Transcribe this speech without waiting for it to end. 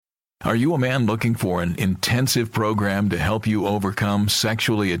Are you a man looking for an intensive program to help you overcome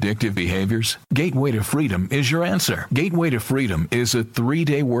sexually addictive behaviors? Gateway to Freedom is your answer. Gateway to Freedom is a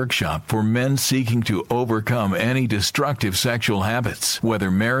 3-day workshop for men seeking to overcome any destructive sexual habits.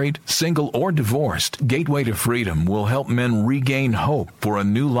 Whether married, single, or divorced, Gateway to Freedom will help men regain hope for a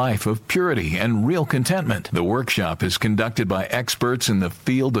new life of purity and real contentment. The workshop is conducted by experts in the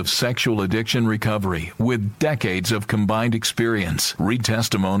field of sexual addiction recovery with decades of combined experience. Read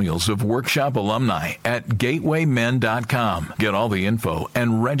testimonials of workshop alumni at gatewaymen.com. Get all the info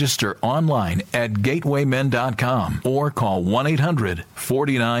and register online at gatewaymen.com or call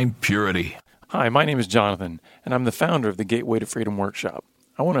 1-800-49-PURITY. Hi, my name is Jonathan, and I'm the founder of the Gateway to Freedom Workshop.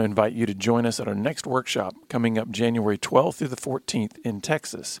 I want to invite you to join us at our next workshop coming up January 12th through the 14th in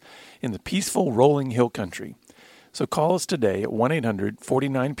Texas, in the peaceful rolling hill country. So call us today at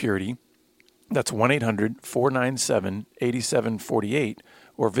 1-800-49-PURITY. That's 1-800-497-8748,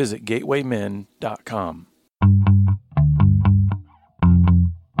 or visit gatewaymen.com.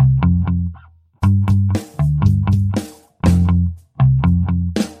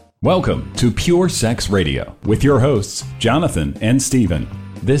 Welcome to Pure Sex Radio with your hosts, Jonathan and Stephen.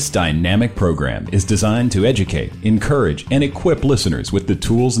 This dynamic program is designed to educate, encourage, and equip listeners with the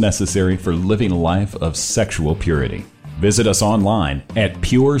tools necessary for living a life of sexual purity. Visit us online at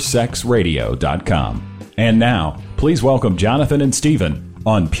puresexradio.com. And now, please welcome Jonathan and Stephen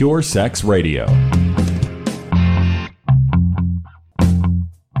on Pure Sex Radio.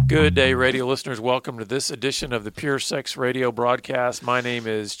 Good day, radio listeners. Welcome to this edition of the Pure Sex Radio broadcast. My name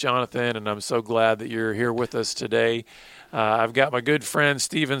is Jonathan, and I'm so glad that you're here with us today. I've got my good friend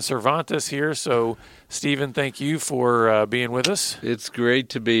Stephen Cervantes here. So, Stephen, thank you for being with us. It's great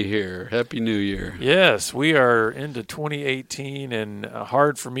to be here. Happy New Year. Yes, we are into 2018, and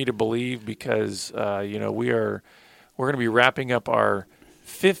hard for me to believe because we're going to be wrapping up our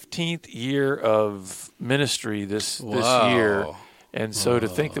 15th year of ministry this year. And so to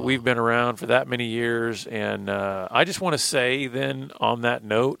think that we've been around for that many years, and I just want to say then on that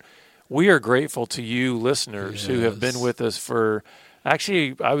note, we are grateful to you listeners who have been with us for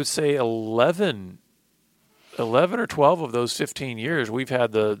actually, I would say 11 or 12 of those 15 years. We've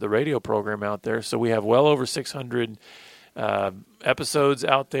had the radio program out there. So we have well over 600 episodes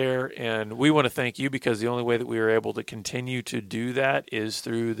out there, and we want to thank you because the only way that we are able to continue to do that is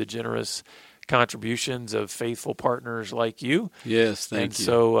through the generous contributions of faithful partners like you. Yes, thank you.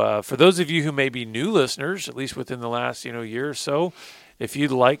 So for those of you who may be new listeners, at least within the last year or so, if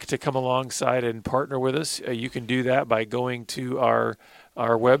you'd like to come alongside and partner with us, you can do that by going to our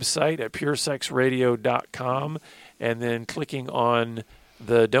website at puresexradio.com and then clicking on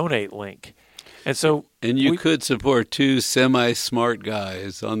the donate link. And you could support two semi-smart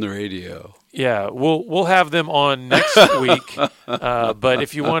guys on the radio. Yeah, we'll have them on next week. But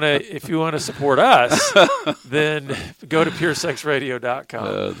if you want to support us, then go to puresexradio.com.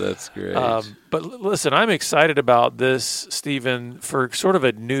 Oh, that's great. But listen, I'm excited about this, Stephen, for sort of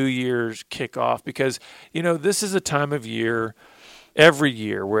a New Year's kickoff because this is a time of year every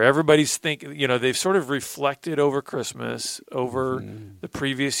year where everybody's thinking. They've sort of reflected over Christmas, over the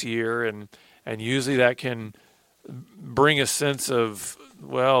previous year, and usually that can bring a sense of,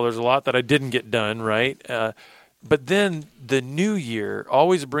 well, there's a lot that I didn't get done, right? But then the new year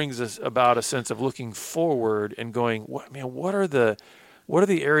always brings us about a sense of looking forward and going, what are the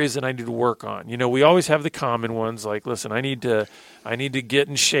areas that I need to work on? We always have the common ones like, listen, I need to get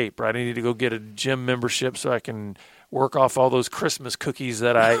in shape, right? I need to go get a gym membership so I can work off all those Christmas cookies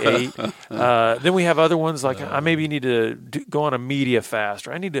that I ate. Then we have other ones like I maybe need to go on a media fast,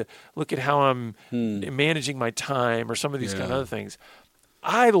 or I need to look at how I'm managing my time, or some of these kind of other things.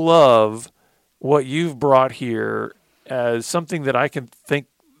 I love what you've brought here as something that I can think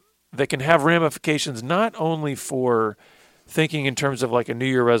that can have ramifications not only for thinking in terms of like a New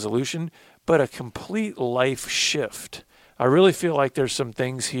Year resolution, but a complete life shift. I really feel like there's some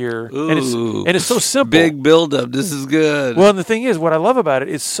things here, and it's so simple. Big buildup. This is good. Well, and the thing is, what I love about it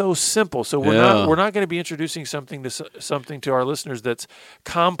is so simple. So we're not going to be introducing something to our listeners that's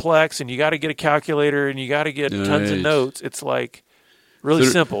complex, and you got to get a calculator and you got to get tons of notes. It's like really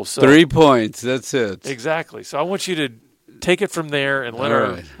simple. So 3 points. That's it. Exactly. So I want you to take it from there and let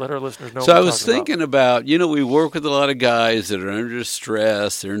our listeners know. So I was thinking about, we work with a lot of guys that are under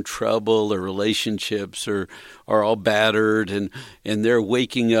stress, they're in trouble, their relationships are all battered, and they're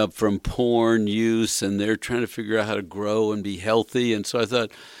waking up from porn use, and they're trying to figure out how to grow and be healthy. And so I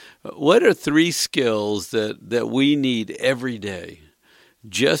thought, what are 3 skills that we need every day?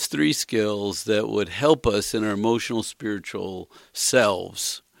 Just 3 skills that would help us in our emotional, spiritual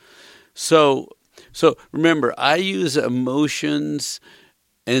selves. So remember, I use emotions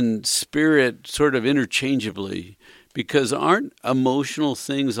and spirit sort of interchangeably, because aren't emotional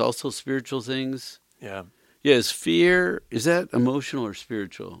things also spiritual things? Yeah. Yeah, is fear, is that emotional or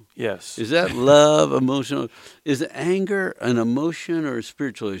spiritual? Yes. Is that love emotional? Is anger an emotion or a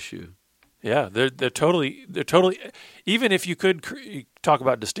spiritual issue? Yeah, they're totally, even if you could talk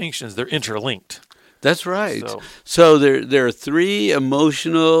about distinctions, they're interlinked. That's right. So there are 3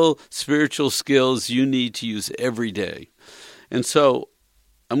 emotional, spiritual skills you need to use every day. And so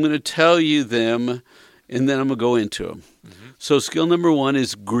I'm going to tell you them, and then I'm going to go into them. Mm-hmm. So skill number 1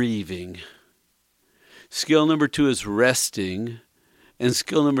 is grieving. Skill number 2 is resting. And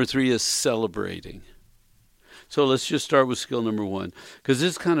skill number 3 is celebrating. So let's just start with skill number 1, because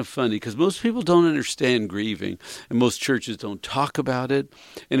it's kind of funny, because most people don't understand grieving, and most churches don't talk about it,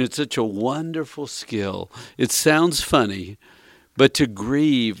 and it's such a wonderful skill. It sounds funny, but to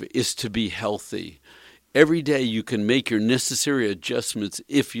grieve is to be healthy. Every day you can make your necessary adjustments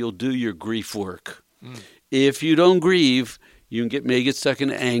if you'll do your grief work. If you don't grieve, you may get stuck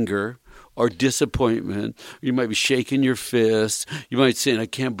in anger or disappointment. You might be shaking your fist. You might say, I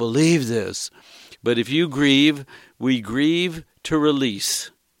can't believe this. But if you grieve, we grieve to release.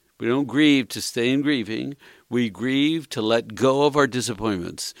 We don't grieve to stay in grieving. We grieve to let go of our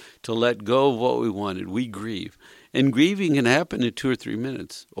disappointments, to let go of what we wanted. We grieve. And grieving can happen in 2 or 3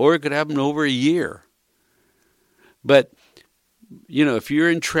 minutes, or it could happen over a year. But, if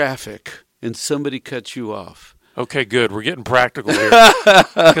you're in traffic and somebody cuts you off. Okay, good. We're getting practical here.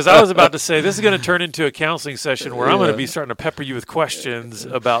 Because I was about to say, this is going to turn into a counseling session where I'm going to be starting to pepper you with questions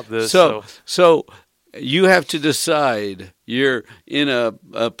about this. So you have to decide. You're in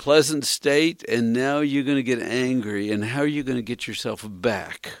a pleasant state, and now you're going to get angry. And how are you going to get yourself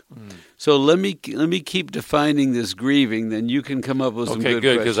back? So let me keep defining this grieving. Then you can come up with some good questions.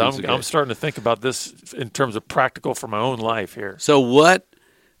 Okay, good. Because I'm starting to think about this in terms of practical for my own life here. So what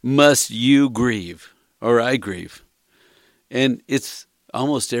must you grieve? Or I grieve. And it's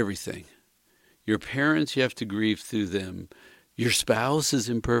almost everything. Your parents, you have to grieve through them. Your spouse is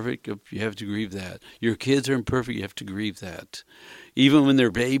imperfect, you have to grieve that. Your kids are imperfect, you have to grieve that. Even when they're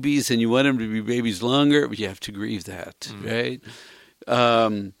babies and you want them to be babies longer, you have to grieve that, right?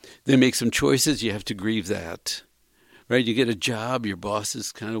 They make some choices, you have to grieve that. Right? You get a job, your boss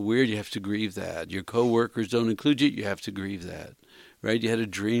is kind of weird, you have to grieve that. Your coworkers don't include you, you have to grieve that. Right? You had a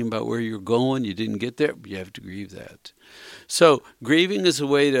dream about where you're going. You didn't get there. You have to grieve that. So grieving is a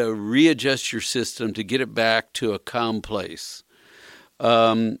way to readjust your system to get it back to a calm place.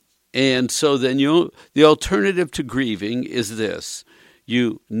 And so then the alternative to grieving is this.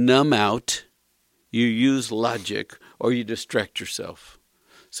 You numb out, you use logic, or you distract yourself.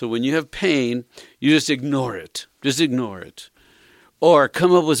 So when you have pain, you just ignore it. Just ignore it. Or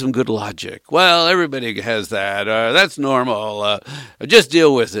come up with some good logic. Well, everybody has that. That's normal. Just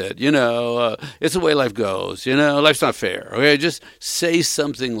deal with it. It's the way life goes. Life's not fair. Okay, just say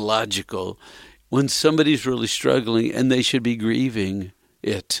something logical when somebody's really struggling and they should be grieving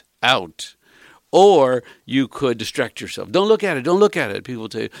it out. Or you could distract yourself. Don't look at it. Don't look at it. People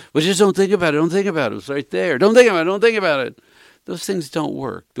tell you, well, just don't think about it. Don't think about it. It's right there. Don't think about it. Don't think about it. Those things don't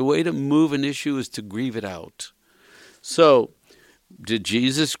work. The way to move an issue is to grieve it out. So, did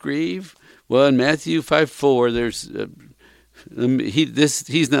Jesus grieve? Well, in Matthew 5:4, there's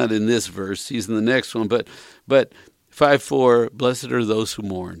he's not in this verse. He's in the next one. But 5:4, blessed are those who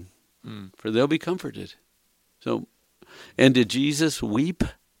mourn, for they'll be comforted. So, and did Jesus weep?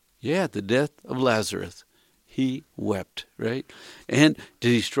 Yeah, at the death of Lazarus, he wept, right? And did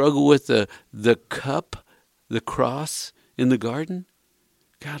he struggle with the cup, the cross in the garden?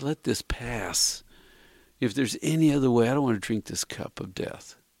 God, let this pass. If there's any other way, I don't want to drink this cup of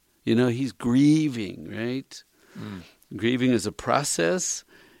death. He's grieving, right? Grieving is a process.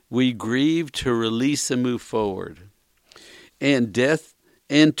 We grieve to release and move forward. And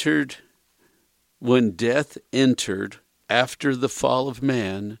when death entered after the fall of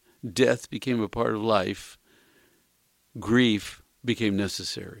man, death became a part of life. Grief became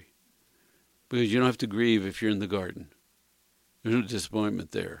necessary. Because you don't have to grieve if you're in the garden. There's no disappointment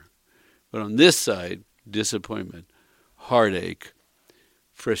there. But on this side, disappointment, heartache,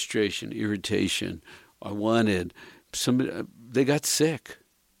 frustration, irritation. I wanted somebody. They got sick.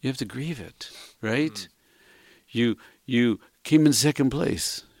 You have to grieve it, right? You came in second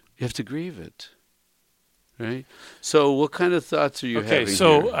place. You have to grieve it, right? So, what kind of thoughts are you having? Okay,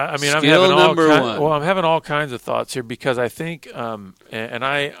 so here? I'm having I'm having all kinds of thoughts here because I think, and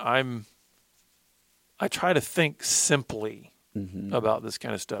I try to think simply about this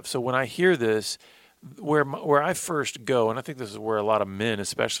kind of stuff. So when I hear this. Where I first go, and I think this is where a lot of men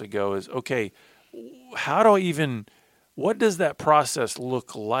especially go, is, okay, how do I even what does that process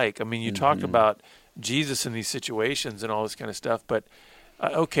look like? I mean, you talked about Jesus in these situations and all this kind of stuff, but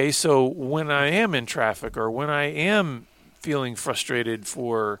okay, so when I am in traffic or when I am feeling frustrated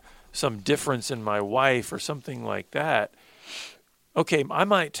for some difference in my wife or something like that, okay, I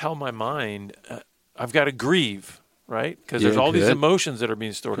might tell my mind, I've got to grieve, right? Because there's all these emotions that are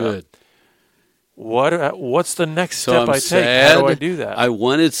being stored up. What's the next step I take? Sad. How do I do that? I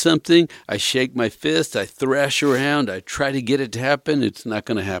wanted something. I shake my fist. I thrash around. I try to get it to happen. It's not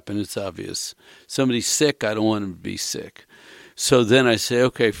going to happen. It's obvious. Somebody's sick. I don't want them to be sick. So then I say,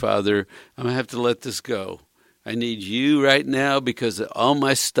 okay, Father, I'm going to have to let this go. I need you right now because all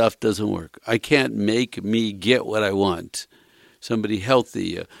my stuff doesn't work. I can't make me get what I want. Somebody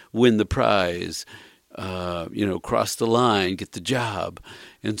healthy, win the prize, cross the line, get the job.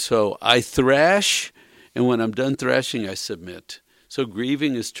 And so I thrash, and when I'm done thrashing, I submit. So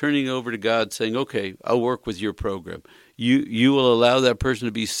grieving is turning over to God, saying, okay, I'll work with your program. You will allow that person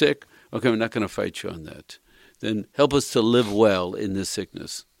to be sick? Okay, I'm not going to fight you on that. Then help us to live well in this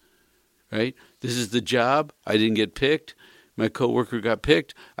sickness, right? This is the job. I didn't get picked. My coworker got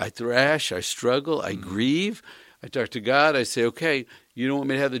picked. I thrash. I struggle. I grieve. I talk to God. I say, okay, you don't want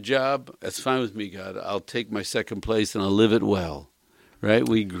me to have the job? That's fine with me, God. I'll take my second place and I'll live it well, right?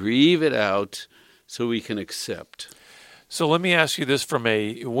 We grieve it out so we can accept. So let me ask you this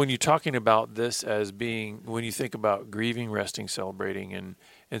when you're talking about this as being, when you think about grieving, resting, celebrating,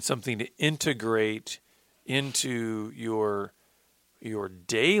 and something to integrate into your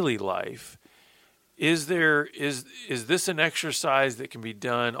daily life, is this an exercise that can be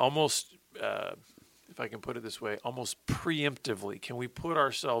done almost, if I can put it this way, almost preemptively? Can we put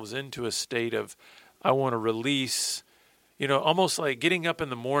ourselves into a state of, I want to release, almost like getting up in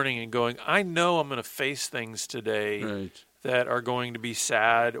the morning and going, I know I'm going to face things today that are going to be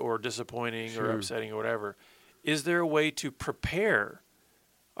sad or disappointing or upsetting or whatever. Is there a way to prepare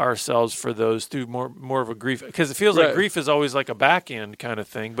ourselves for those through more of a grief? Because it feels like grief is always like a back end kind of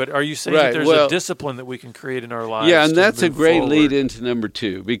thing. But are you saying that there's a discipline that we can create in our lives? Yeah, and that's a great lead into number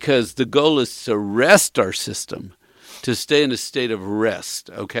 2, because the goal is to rest our system, to stay in a state of rest,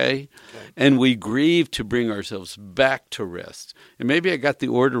 okay? And we grieve to bring ourselves back to rest. And maybe I got the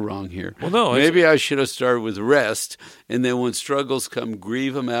order wrong here. Well, no. Maybe I should have started with rest, and then when struggles come,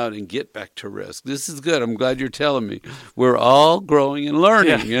 grieve them out and get back to rest. This is good. I'm glad you're telling me. We're all growing and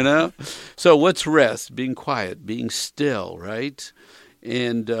learning, So what's rest? Being quiet, being still, right?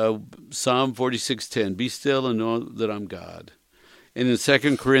 And Psalm 46:10, be still and know that I'm God. And in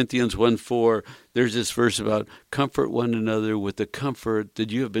 2 Corinthians 1:4, there's this verse about comfort one another with the comfort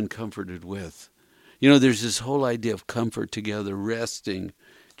that you have been comforted with. There's this whole idea of comfort together, resting.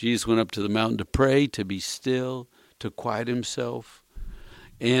 Jesus went up to the mountain to pray, to be still, to quiet himself.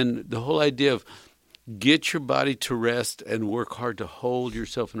 And the whole idea of get your body to rest and work hard to hold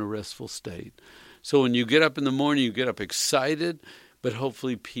yourself in a restful state. So when you get up in the morning, you get up excited, but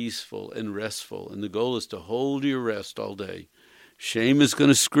hopefully peaceful and restful. And the goal is to hold your rest all day. Shame is going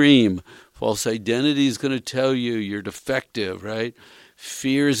to scream. False identity is going to tell you you're defective, right?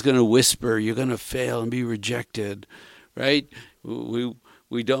 Fear is going to whisper you're going to fail and be rejected, right?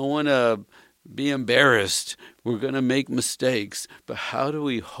 We don't want to be embarrassed. We're going to make mistakes. But how do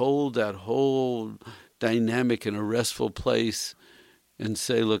we hold that whole dynamic in a restful place and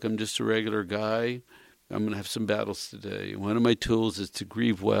say, look, I'm just a regular guy. I'm going to have some battles today. One of my tools is to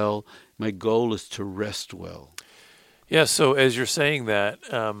grieve well. My goal is to rest well. Yeah, so as you're saying that,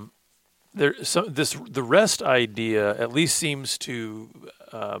 the rest idea at least seems to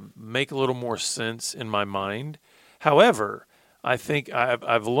make a little more sense in my mind. However, I think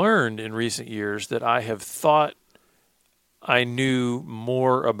I've learned in recent years that I have thought I knew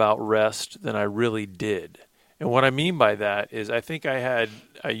more about rest than I really did. And what I mean by that is I think I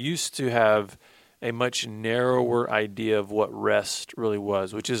used to have a much narrower idea of what rest really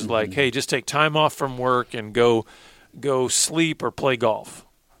was, which is like, hey, just take time off from work and go sleep or play golf,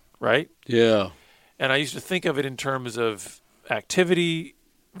 right? Yeah. And I used to think of it in terms of activity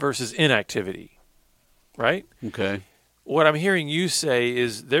versus inactivity, right? Okay. What I'm hearing you say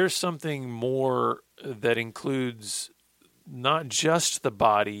is there's something more that includes not just the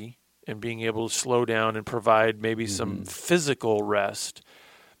body and being able to slow down and provide maybe some physical rest,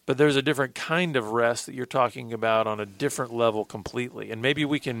 but there's a different kind of rest that you're talking about on a different level completely. And maybe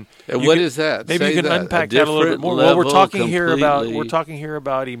we can. And what is that? Maybe you can unpack that a little bit more. Well, we're talking here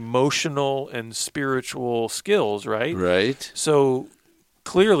about emotional and spiritual skills, right? Right. So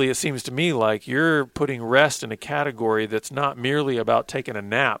clearly, it seems to me like you're putting rest in a category that's not merely about taking a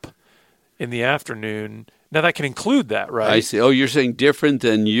nap in the afternoon, Now, that can include that, right? I see. Oh, you're saying different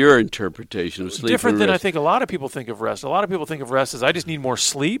than your interpretation of sleep. Different and than I rest. think a lot of people think of rest. A lot of people think of rest as I just need more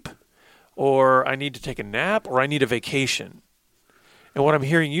sleep, or I need to take a nap, or I need a vacation. And what I'm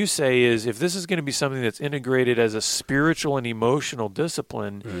hearing you say is if this is going to be something that's integrated as a spiritual and emotional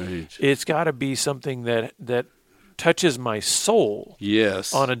discipline, Right. it's got to be something that touches my soul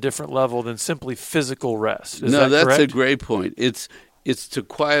Yes. on a different level than simply physical rest. Is No, that that's correct? a great point. It's to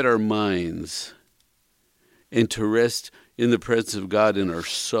quiet our minds and to rest in the presence of God in our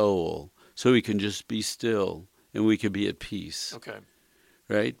soul so we can just be still and we can be at peace. Okay.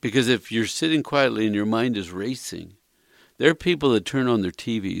 Right? Because if you're sitting quietly and your mind is racing, there are people that turn on their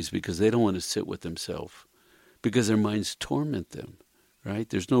TVs because they don't want to sit with themselves, because their minds torment them, right?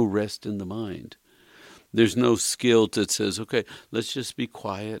 There's no rest in the mind. There's no skill that says, okay, let's just be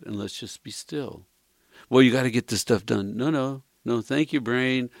quiet and let's just be still. Well, you got to get this stuff done. No, thank you,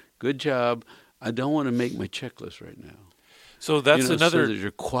 brain. Good job. I don't want to make my checklist right now. So that's another. So that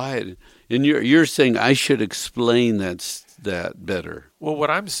you're quiet. And you're saying I should explain that better. Well,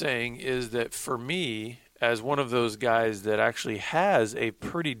 what I'm saying is that for me, as one of those guys that actually has a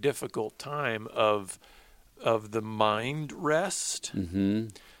pretty difficult time of the mind rest, Mm-hmm.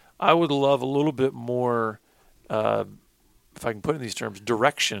 I would love a little bit more, if I can put it in these terms,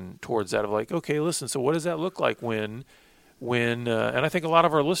 direction towards that of like, okay, listen, so what does that look like when and I think a lot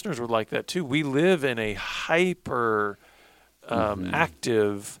of our listeners would like that too. We live in a hyper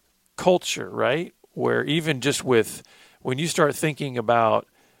active culture, right? Where even just when you start thinking about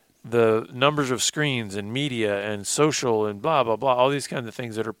the numbers of screens and media and social and blah, blah, blah, all these kinds of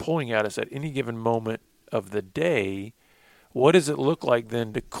things that are pulling at us at any given moment of the day, what does it look like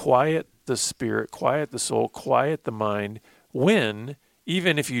then to quiet the spirit, quiet the soul, quiet the mind when,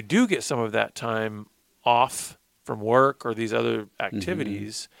 even if you do get some of that time off from work or these other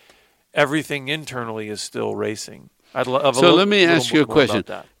activities, everything internally is still racing? So let me ask you a question.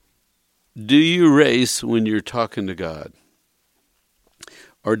 Do you race when you're talking to God?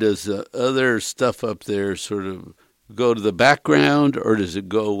 Or does the other stuff up there sort of go to the background, or does it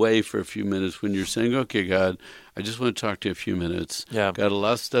go away for a few minutes when you're saying, okay, God, I just want to talk to you a few minutes. Yeah. Got a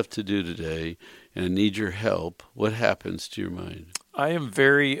lot of stuff to do today, and I need your help. What happens to your mind? I am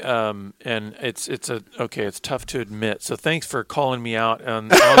very, and it's tough to admit. So thanks for calling me out on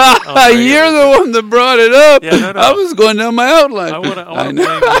You're the one that brought it up. Yeah, no. I was going down my outline. I want to blame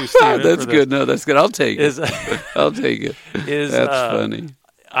you, Stephen. That's good. No, that's good. I'll take it. I'll take it. That's funny.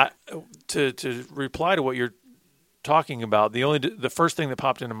 To reply to what you're talking about, the first thing that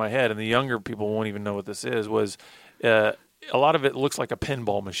popped into my head, and the younger people won't even know what this is, was a lot of it looks like a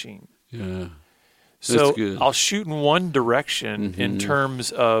pinball machine. Yeah. So good. I'll shoot in one direction in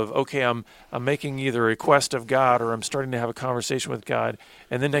terms of, okay, I'm making either a request of God or I'm starting to have a conversation with God,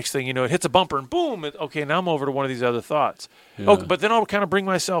 and then next thing you know, it hits a bumper and boom, okay, now I'm over to one of these other thoughts. Yeah. Oh, but then I'll kind of bring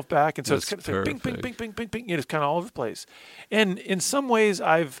myself back, and so That's it's kind of ping, ping, perfect. ping, ping, ping, ping. It's kind of all over the place. And in some ways,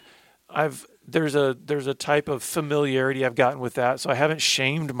 there's a type of familiarity I've gotten with that, so I haven't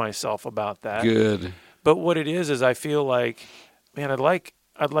shamed myself about that. Good. But what it is I feel like, man, I'd like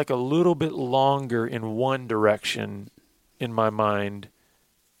a little bit longer in one direction in my mind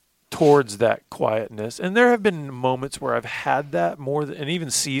towards that quietness. And there have been moments where I've had that more than, and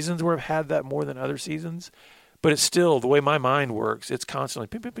even seasons where I've had that more than other seasons. But it's still, the way my mind works, it's constantly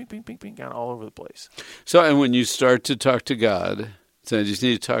ping, ping, ping, ping, ping, ping, kind of all over the place. So, and when you start to talk to God, say, I just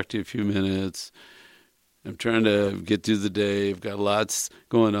need to talk to you a few minutes. I'm trying to get through the day. I've got lots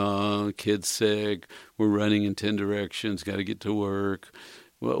going on. Kid's sick. We're running in 10 directions. Got to get to work.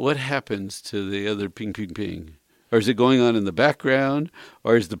 What happens to the other ping, ping, ping? Or is it going on in the background?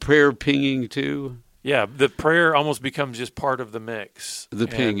 Or is the prayer pinging too? Yeah, the prayer almost becomes just part of the mix. The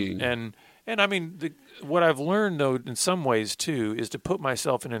pinging. And I mean, what I've learned, though, in some ways, too, is to put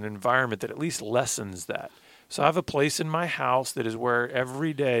myself in an environment that at least lessens that. So I have a place in my house that is where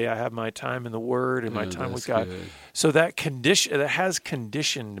every day I have my time in the Word and my time with God. Good. So that has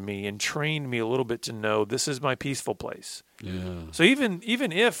conditioned me and trained me a little bit to know this is my peaceful place. Yeah. So even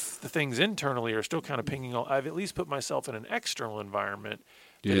if the things internally are still kind of pinging, I've at least put myself in an external environment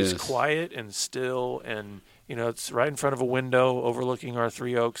that is quiet and still, and it's right in front of a window overlooking our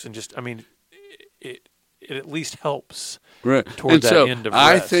Three Oaks, and just, I mean, it at least helps. Right. Toward and that so end of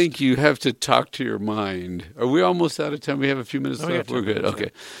I rest. think you have to talk to your mind. Are we almost out of time? We have a few minutes No, we left. got We're 10 good. minutes,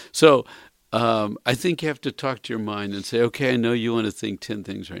 Okay. So I think you have to talk to your mind and say, okay, I know you want to think 10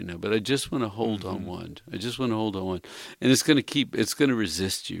 things right now, but I just want to hold on one. I just want to hold on one. And it's going to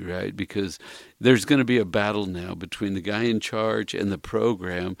resist you, right? Because there's going to be a battle now between the guy in charge and the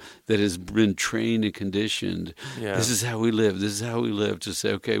program that has been trained and conditioned. Yeah. This is how we live. This is how we live, to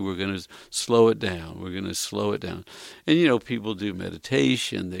say, okay, we're going to slow it down. We're going to slow it down. And, people do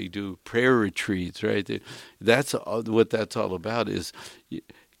meditation. They do prayer retreats, right? That's what that's all about is...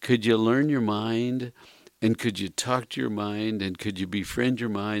 Could you learn your mind, and could you talk to your mind, and could you befriend your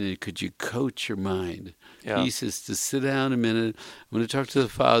mind, and could you coach your mind? Yeah. He says to sit down a minute. I'm going to talk to the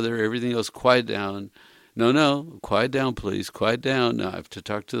Father. Everything else, quiet down. No, quiet down, please. Quiet down. No, I have to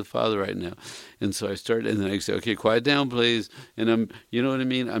talk to the Father right now. And so I start, and then I say, okay, quiet down, please. And you know what I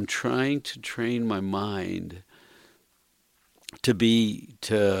mean? I'm trying to train my mind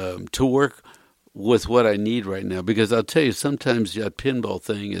to work with what I need right now, because I'll tell you, sometimes that pinball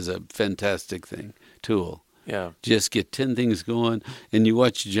thing is a fantastic tool. Yeah. Just get 10 things going, and you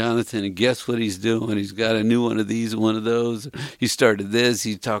watch Jonathan, and guess what he's doing? He's got a new one of these, one of those. He started this,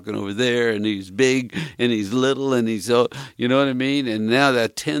 he's talking over there, and he's big, and he's little, and he's, you know what I mean? And now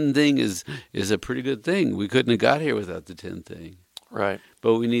that 10 thing is a pretty good thing. We couldn't have got here without the 10 thing. Right.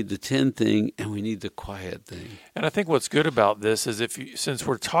 But we need the 10 thing, and we need the quiet thing. And I think what's good about this is since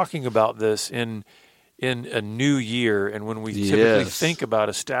we're talking about this in a new year, and when we typically think about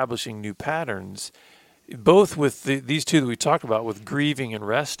establishing new patterns, both with these two that we talked about, with grieving and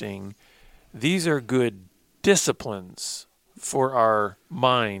resting, these are good disciplines for our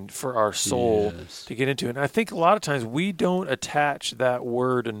mind, for our soul to get into. And I think a lot of times we don't attach that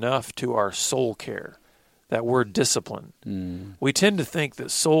word enough to our soul care. That word discipline. We tend to think that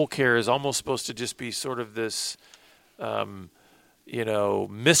soul care is almost supposed to just be sort of this,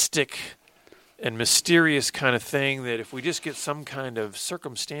 mystic and mysterious kind of thing, that if we just get some kind of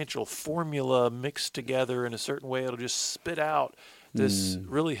circumstantial formula mixed together in a certain way, it'll just spit out this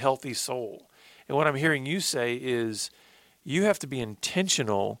really healthy soul. And what I'm hearing you say is you have to be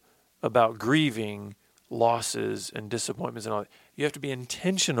intentional about grieving losses and disappointments and all that. You have to be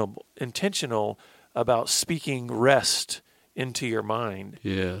intentional about speaking rest into your mind.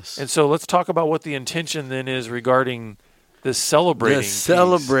 Yes. And so let's talk about what the intention then is regarding this celebrating. Yes,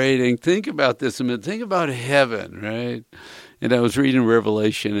 celebrating. Think about this a minute. Think about heaven, right? And I was reading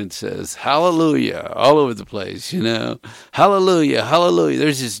Revelation, and it says, hallelujah, all over the place, Hallelujah, hallelujah.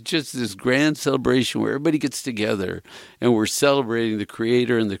 There's just this grand celebration where everybody gets together, and we're celebrating the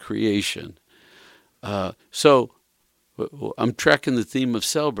Creator and the creation. So I'm tracking the theme of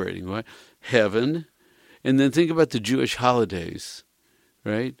celebrating, right? Heaven, and then think about the Jewish holidays,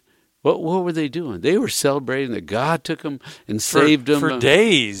 right? What were they doing? They were celebrating that God took them and saved them. For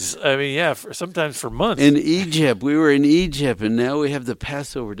days. I mean, sometimes for months. In Egypt. We were in Egypt, and now we have the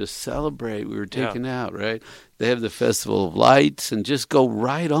Passover to celebrate. We were taken out, right? They have the Festival of Lights, and just go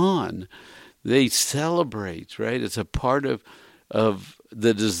right on. They celebrate, right? It's a part of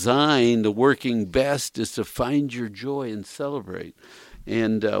the design. The working best is to find your joy and celebrate.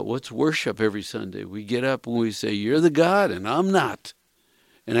 And what's worship every Sunday? We get up and we say, you're the God and I'm not.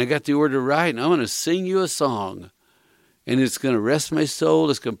 And I got the order right, and I'm going to sing you a song. And it's going to rest my soul.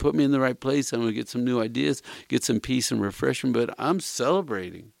 It's going to put me in the right place. I'm going to get some new ideas, get some peace and refreshment. But I'm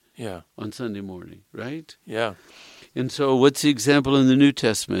celebrating on Sunday morning, right? Yeah. And so what's the example in the New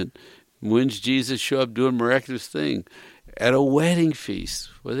Testament? When's Jesus show up doing a miraculous thing? At a wedding feast.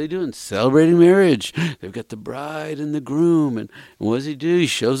 What are they doing? Celebrating marriage. They've got the bride and the groom. And what does he do? He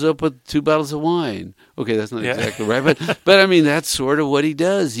shows up with 2 bottles of wine. Okay, that's not exactly right. But I mean, that's sort of what he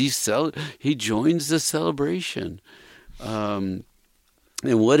does. He joins the celebration. And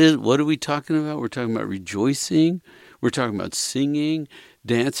what are we talking about? We're talking about rejoicing. We're talking about singing,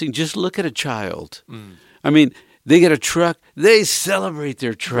 dancing. Just look at a child. I mean, they get a truck, they celebrate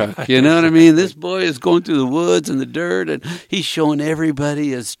their truck. You know what I mean? This boy is going through the woods and the dirt, and he's showing everybody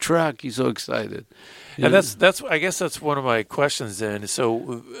his truck. He's so excited. And that's I guess that's one of my questions then.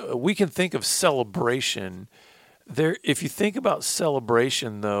 So we can think of celebration. If you think about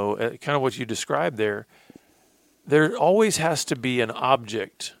celebration, though, kind of what you described there always has to be an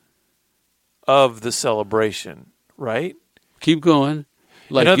object of the celebration, right? Keep going.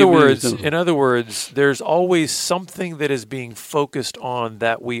 In other words, there's always something that is being focused on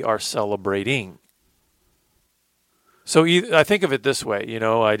that we are celebrating. So I think of it this way.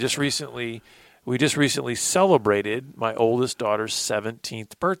 We just recently celebrated my oldest daughter's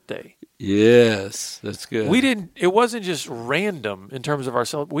 17th birthday. Yes, that's good. It wasn't just random in terms of our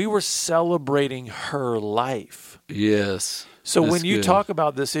we were celebrating her life. Yes. So when you talk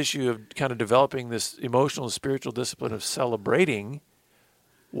about this issue of kind of developing this emotional and spiritual discipline of celebrating,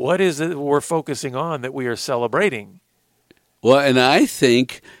 what is it we're focusing on that we are celebrating? Well, and I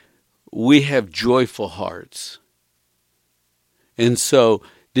think we have joyful hearts. And so,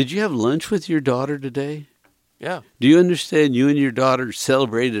 did you have lunch with your daughter today? Yeah. Do you understand you and your daughter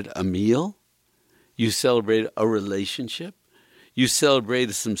celebrated a meal? You celebrated a relationship? You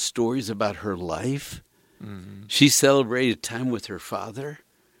celebrated some stories about her life? Mm-hmm. She celebrated time with her father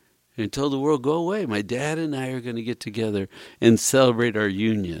and told the world, go away. My dad and I are going to get together and celebrate our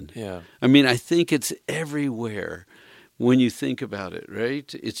union. Yeah. I mean, I think it's everywhere when you think about it,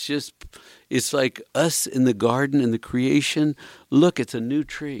 right? It's like us in the garden and the creation. Look, it's a new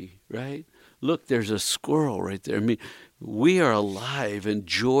tree, right? Look, there's a squirrel right there. I mean, we are alive and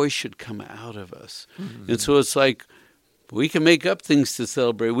joy should come out of us. Mm-hmm. And so it's like we can make up things to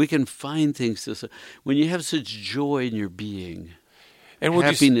celebrate. We can find things to celebrate. When you have such joy in your being, and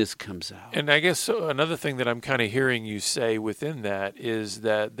happiness comes out. And I guess another thing that I'm kind of hearing you say within that is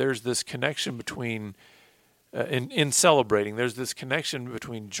that there's this connection between, in celebrating, there's this connection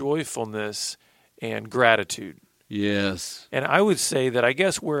between joyfulness and gratitude. Yes. And I would say that I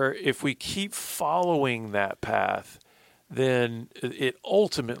guess if we keep following that path, then it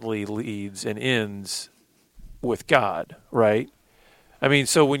ultimately leads and ends with God, right? I mean,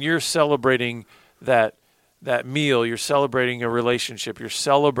 so when you're celebrating that meal, you're celebrating a relationship, you're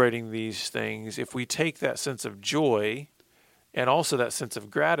celebrating these things, if we take that sense of joy and also that sense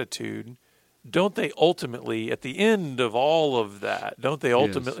of gratitude, don't they ultimately, at the end of all of that, don't they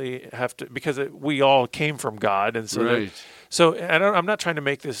ultimately have to, because we all came from God, and so right. So I'm not trying to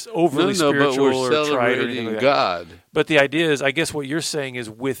make this overly spiritual but we're or trite or anything like that. God. But the idea is, I guess what you're saying is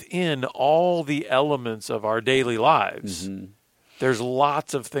within all the elements of our daily lives, there's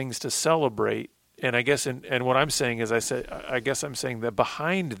lots of things to celebrate. And I guess, and what I'm saying is, I guess I'm saying that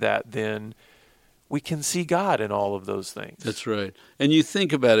behind that, then we can see God in all of those things. That's right. And you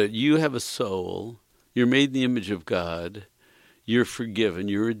think about it, you have a soul, you're made in the image of God, you're forgiven,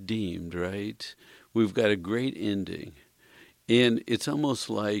 you're redeemed, right? We've got a great ending. And it's almost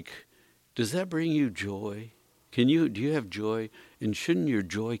like, does that bring you joy? Do you have joy? And shouldn't your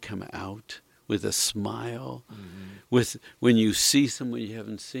joy come out with a smile? Mm-hmm. When you see someone you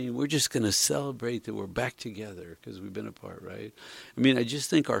haven't seen, we're just going to celebrate that we're back together because we've been apart, right? I mean, I just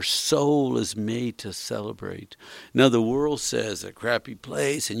think our soul is made to celebrate. Now, the world says a crappy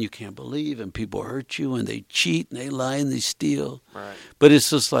place and you can't believe, and people hurt you and they cheat and they lie and they steal. Right. But it's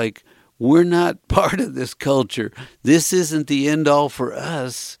just like, we're not part of this culture. This isn't the end all for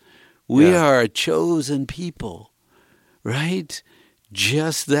us. We are a chosen people, right?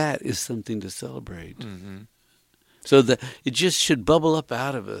 Just that is something to celebrate. Mm-hmm. So that it just should bubble up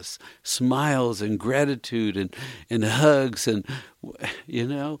out of us, smiles and gratitude and hugs, and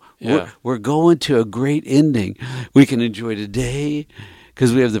we're going to a great ending. We can enjoy today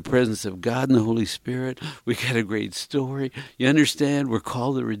because we have the presence of God and the Holy Spirit. We got a great story. You understand? We're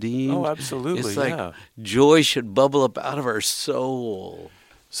called the redeemed. Oh, absolutely. It's like joy should bubble up out of our soul.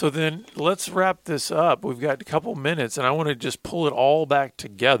 So then let's wrap this up. We've got a couple minutes, and I want to just pull it all back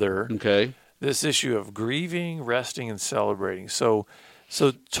together. Okay. This issue of grieving, resting, and celebrating. So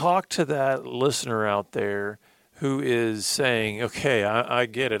talk to that listener out there who is saying, okay, I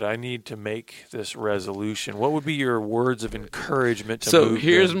get it. I need to make this resolution. What would be your words of encouragement to move? So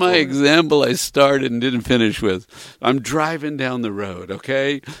here's my example I started and didn't finish with. I'm driving down the road,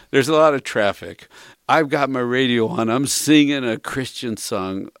 okay? There's a lot of traffic. I've got my radio on. I'm singing a Christian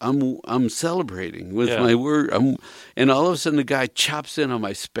song. I'm celebrating with my word. And all of a sudden the guy chops in on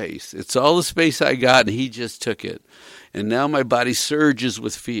my space. It's all the space I got, and he just took it. And now my body surges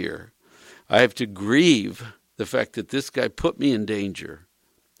with fear. I have to grieve the fact that this guy put me in danger,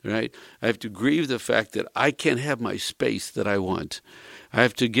 right? I have to grieve the fact that I can't have my space that I want. I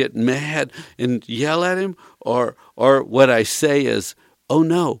have to get mad and yell at him, or what I say is, oh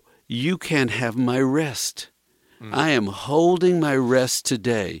no, you can't have my rest. I am holding my rest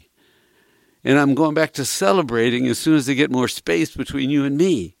today. And I'm going back to celebrating as soon as I get more space between you and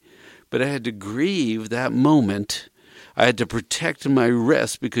me. But I had to grieve that moment. I had to protect my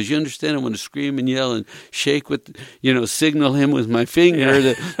rest because you understand I want to scream and yell and shake with, signal him with my finger,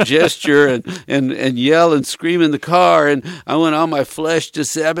 the gesture and yell and scream in the car. And I want all my flesh to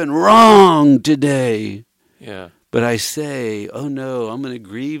say, I've been wrong today. Yeah. But I say, oh no, I'm going to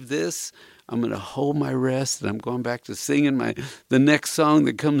grieve this. I'm going to hold my rest, and I'm going back to singing the next song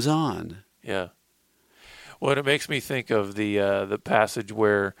that comes on. Yeah. Well, it makes me think of the passage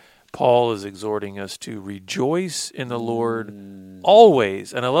where Paul is exhorting us to rejoice in the Lord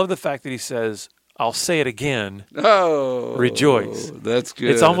always. And I love the fact that he says I'll say it again. Oh, rejoice. That's good.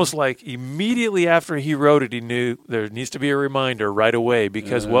 It's almost like immediately after he wrote it, he knew there needs to be a reminder right away,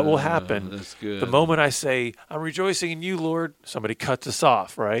 because what will happen That's good. the moment I say, I'm rejoicing in you, Lord, somebody cuts us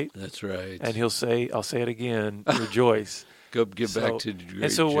off, right? That's right. And I'll say it again, rejoice. Get back to great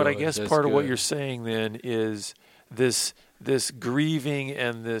And so what I joy. guess That's part of what good. you're saying then is this grieving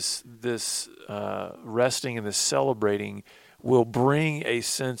and this resting and this celebrating will bring a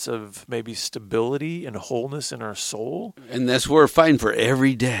sense of maybe stability and wholeness in our soul. And that's what we're fighting for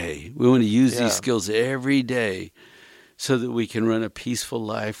every day. We want to use Yeah. these skills every day so that we can run a peaceful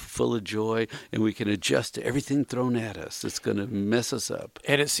life full of joy, and we can adjust to everything thrown at us that's going to mess us up.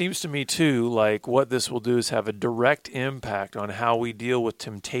 And it seems to me, too, like what this will do is have a direct impact on how we deal with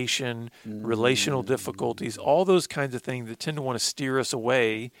temptation, relational difficulties, all those kinds of things that tend to want to steer us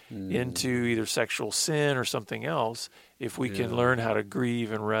away into either sexual sin or something else, if we can learn how to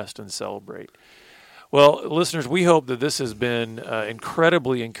grieve and rest and celebrate. Well, listeners, we hope that this has been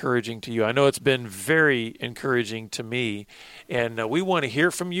incredibly encouraging to you. I know it's been very encouraging to me, and we want to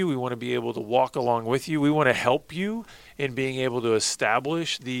hear from you. We want to be able to walk along with you. We want to help you in being able to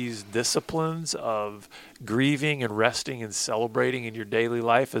establish these disciplines of grieving and resting and celebrating in your daily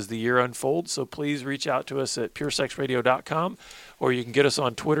life as the year unfolds. So please reach out to us at puresexradio.com, or you can get us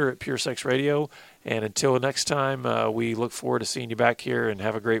on Twitter at puresexradio. And until next time, we look forward to seeing you back here, and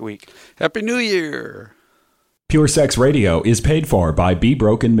have a great week. Happy New Year! Pure Sex Radio is paid for by Be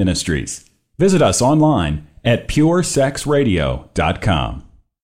Broken Ministries. Visit us online at puresexradio.com.